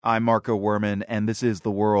I'm Marco Werman, and this is The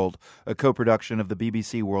World, a co-production of the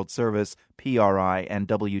BBC World Service, PRI, and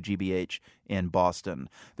WGBH in Boston.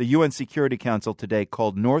 The UN Security Council today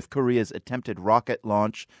called North Korea's attempted rocket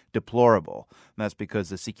launch deplorable. And that's because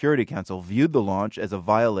the Security Council viewed the launch as a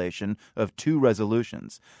violation of two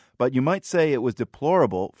resolutions. But you might say it was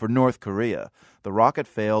deplorable for North Korea. The rocket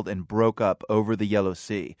failed and broke up over the Yellow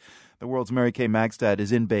Sea. The World's Mary Kay Magstad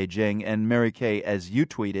is in Beijing, and Mary Kay, as you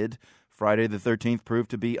tweeted, Friday the 13th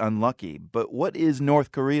proved to be unlucky. But what is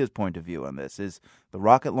North Korea's point of view on this? Is the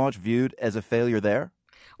rocket launch viewed as a failure there?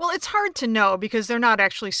 Well, it's hard to know because they're not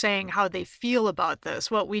actually saying how they feel about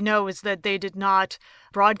this. What we know is that they did not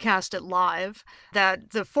broadcast it live, that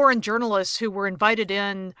the foreign journalists who were invited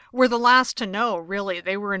in were the last to know, really.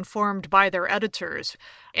 They were informed by their editors.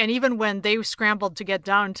 And even when they scrambled to get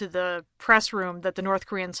down to the press room that the North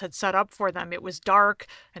Koreans had set up for them, it was dark,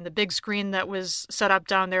 and the big screen that was set up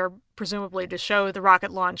down there, presumably to show the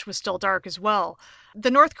rocket launch, was still dark as well.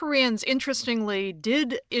 The North Koreans, interestingly,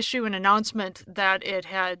 did issue an announcement that it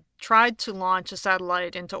had tried to launch a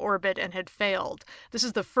satellite into orbit and had failed. This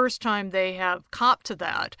is the first time they have copped to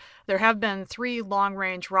that. There have been 3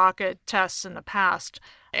 long-range rocket tests in the past,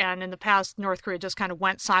 and in the past, North Korea just kind of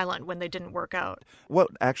went silent when they didn't work out. What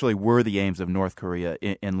actually were the aims of North Korea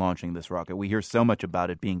in launching this rocket? We hear so much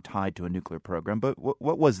about it being tied to a nuclear program, but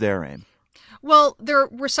what was their aim? Well, there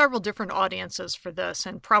were several different audiences for this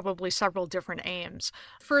and probably several different aims.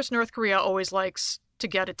 First, North Korea always likes to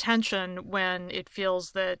get attention when it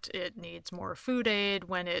feels that it needs more food aid,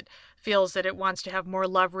 when it feels that it wants to have more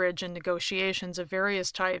leverage in negotiations of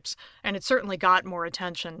various types, and it certainly got more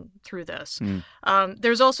attention through this.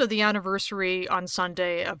 There's also the anniversary on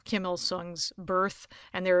Sunday of Kim Il-sung's birth,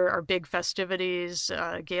 and there are big festivities,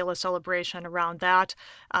 gala celebration around that,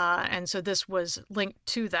 and so this was linked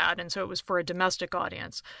to that, and so it was for a domestic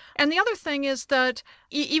audience. And the other thing is that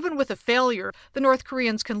even with a failure, the North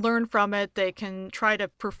Koreans can learn from it, they can try to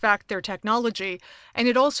perfect their technology, and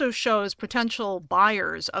it also shows potential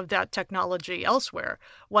buyers of that technology elsewhere,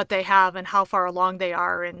 what they have and how far along they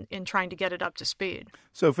are in trying to get it up to speed.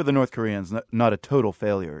 So for the North Koreans, not a total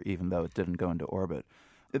failure, even though it didn't go into orbit.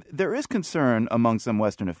 There is concern among some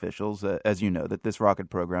Western officials, as you know, that this rocket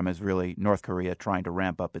program is really North Korea trying to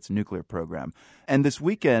ramp up its nuclear program. And this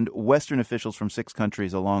weekend, Western officials from 6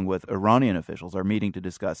 countries, along with Iranian officials, are meeting to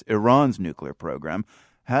discuss Iran's nuclear program.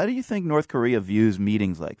 How do you think North Korea views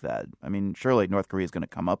meetings like that? I mean, surely North Korea is going to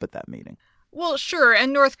come up at that meeting. Well, sure.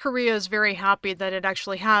 And North Korea is very happy that it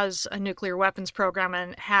actually has a nuclear weapons program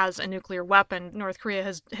and has a nuclear weapon. North Korea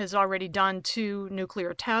has already done 2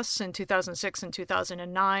 nuclear tests in 2006 and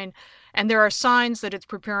 2009, and there are signs that it's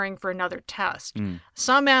preparing for another test.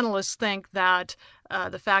 Some analysts think that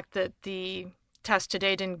the fact that the test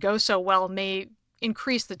today didn't go so well may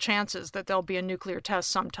increase the chances that there'll be a nuclear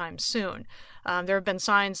test sometime soon. There have been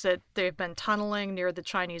signs that they've been tunneling near the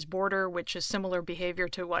Chinese border, which is similar behavior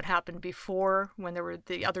to what happened before when there were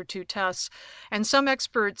the other 2 tests. And some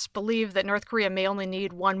experts believe that North Korea may only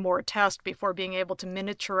need 1 more test before being able to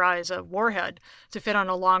miniaturize a warhead to fit on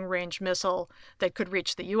a long-range missile that could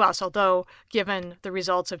reach the U.S., although given the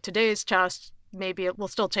results of today's test, maybe it will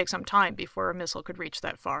still take some time before a missile could reach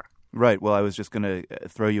that far. Right. Well, I was just going to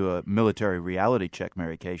throw you a military reality check,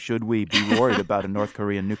 Mary Kay. Should we be worried about a North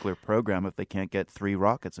Korean nuclear program if they can't get 3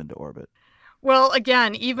 rockets into orbit? Well,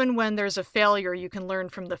 again, even when there's a failure, you can learn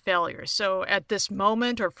from the failure. So at this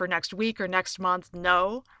moment or for next week or next month,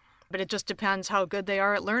 no. But it just depends how good they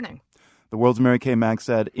are at learning. The World's Mary Kay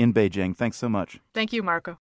Magstad in Beijing. Thanks so much. Thank you, Marco.